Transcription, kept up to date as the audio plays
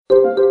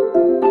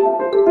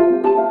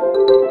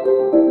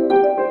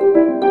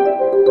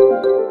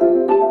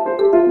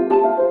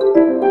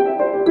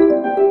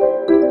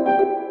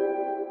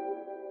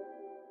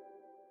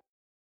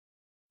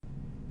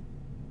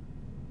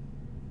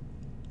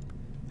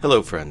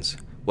Hello friends,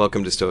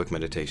 welcome to Stoic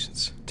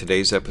Meditations.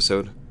 Today's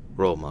episode,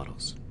 Role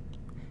Models.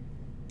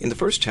 In the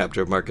first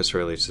chapter of Marcus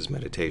Aurelius'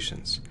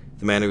 Meditations,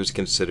 the man who is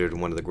considered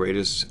one of the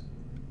greatest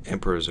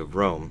emperors of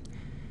Rome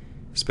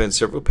spends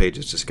several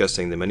pages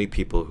discussing the many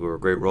people who were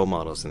great role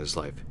models in his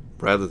life,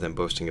 rather than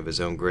boasting of his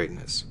own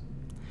greatness.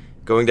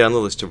 Going down the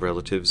list of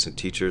relatives and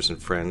teachers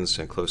and friends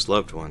and close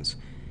loved ones,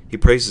 he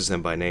praises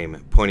them by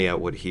name, pointing out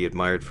what he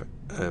admired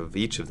of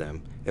each of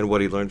them and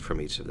what he learned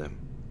from each of them.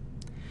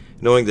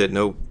 Knowing that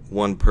no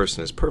one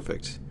person is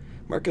perfect,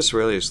 Marcus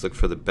Aurelius looked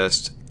for the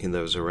best in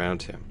those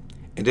around him,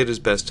 and did his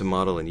best to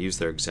model and use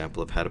their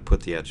example of how to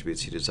put the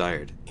attributes he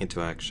desired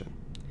into action.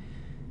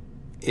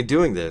 In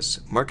doing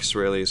this, Marcus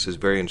Aurelius is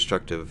very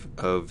instructive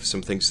of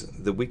some things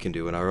that we can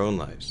do in our own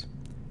lives.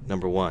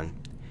 Number one,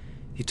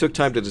 he took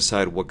time to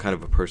decide what kind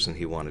of a person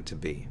he wanted to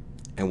be,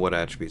 and what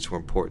attributes were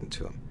important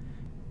to him.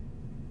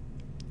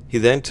 He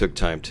then took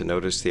time to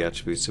notice the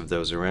attributes of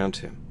those around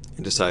him,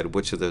 and decide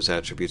which of those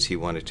attributes he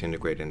wanted to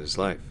integrate in his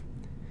life.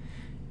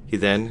 He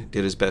then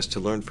did his best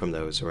to learn from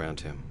those around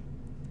him.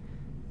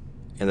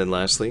 And then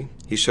lastly,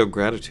 he showed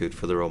gratitude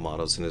for the role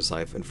models in his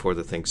life and for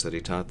the things that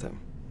he taught them.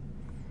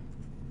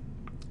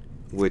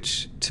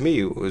 Which, to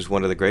me, was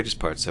one of the greatest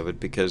parts of it,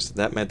 because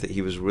that meant that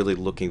he was really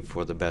looking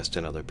for the best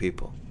in other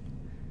people.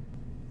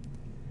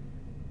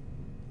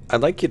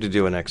 I'd like you to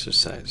do an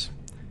exercise.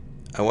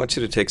 I want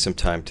you to take some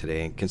time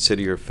today and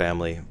consider your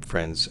family,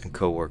 friends, and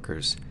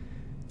co-workers,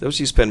 those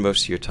you spend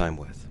most of your time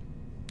with.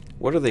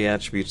 What are the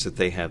attributes that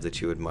they have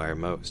that you admire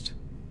most?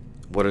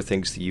 What are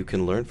things that you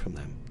can learn from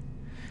them?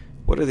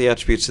 What are the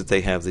attributes that they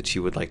have that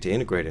you would like to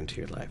integrate into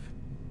your life?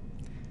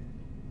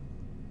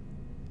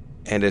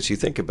 And as you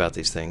think about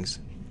these things,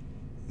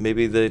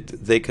 maybe that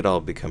they could all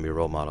become your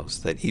role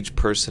models, that each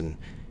person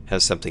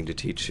has something to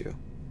teach you.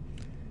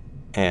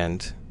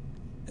 And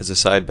as a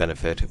side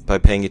benefit, by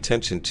paying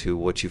attention to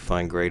what you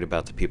find great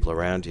about the people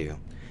around you,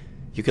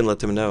 you can let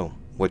them know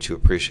what you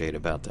appreciate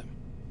about them.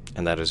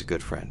 And that is a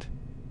good friend.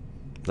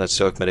 That's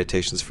Stoic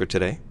Meditations for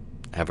today.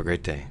 Have a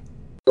great day.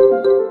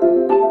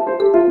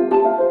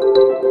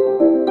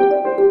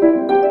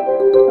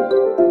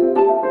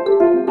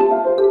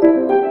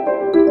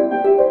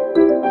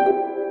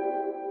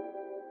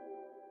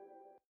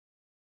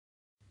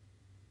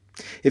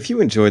 If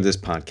you enjoyed this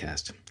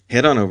podcast,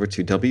 head on over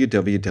to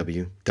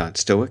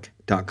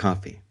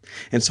www.stoic.coffee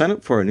and sign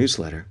up for our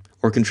newsletter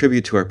or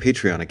contribute to our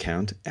Patreon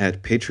account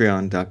at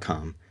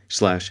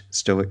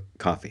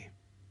patreon.com/stoiccoffee.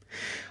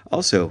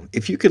 Also,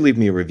 if you could leave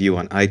me a review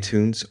on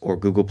iTunes or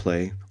Google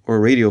Play or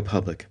Radio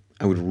Public,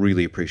 I would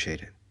really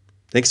appreciate it.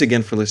 Thanks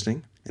again for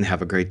listening, and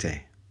have a great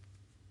day.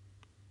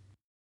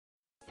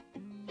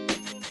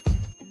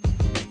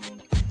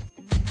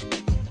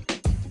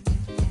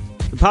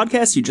 The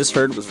podcast you just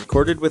heard was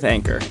recorded with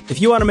Anchor.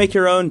 If you want to make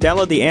your own,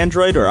 download the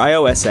Android or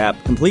iOS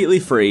app completely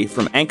free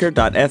from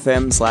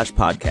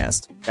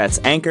anchor.fm/podcast. That's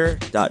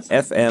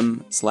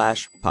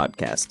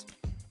anchor.fm/podcast.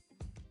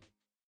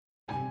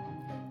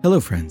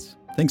 Hello, friends.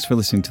 Thanks for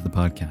listening to the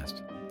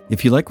podcast.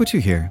 If you like what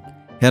you hear,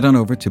 head on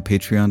over to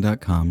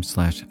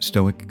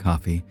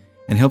patreon.com/stoiccoffee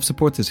and help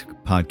support this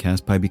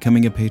podcast by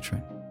becoming a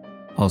patron.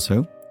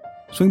 Also,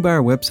 swing by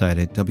our website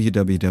at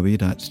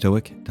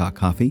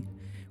www.stoic.coffee,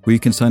 where you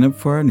can sign up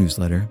for our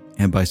newsletter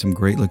and buy some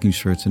great-looking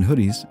shirts and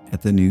hoodies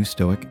at the new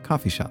Stoic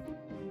Coffee Shop.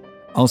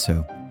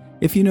 Also,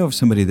 if you know of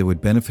somebody that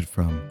would benefit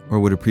from or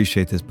would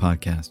appreciate this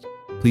podcast,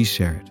 please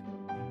share it.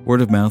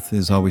 Word of mouth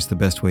is always the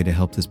best way to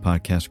help this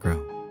podcast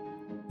grow.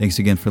 Thanks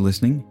again for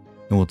listening,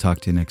 and we'll talk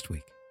to you next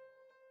week.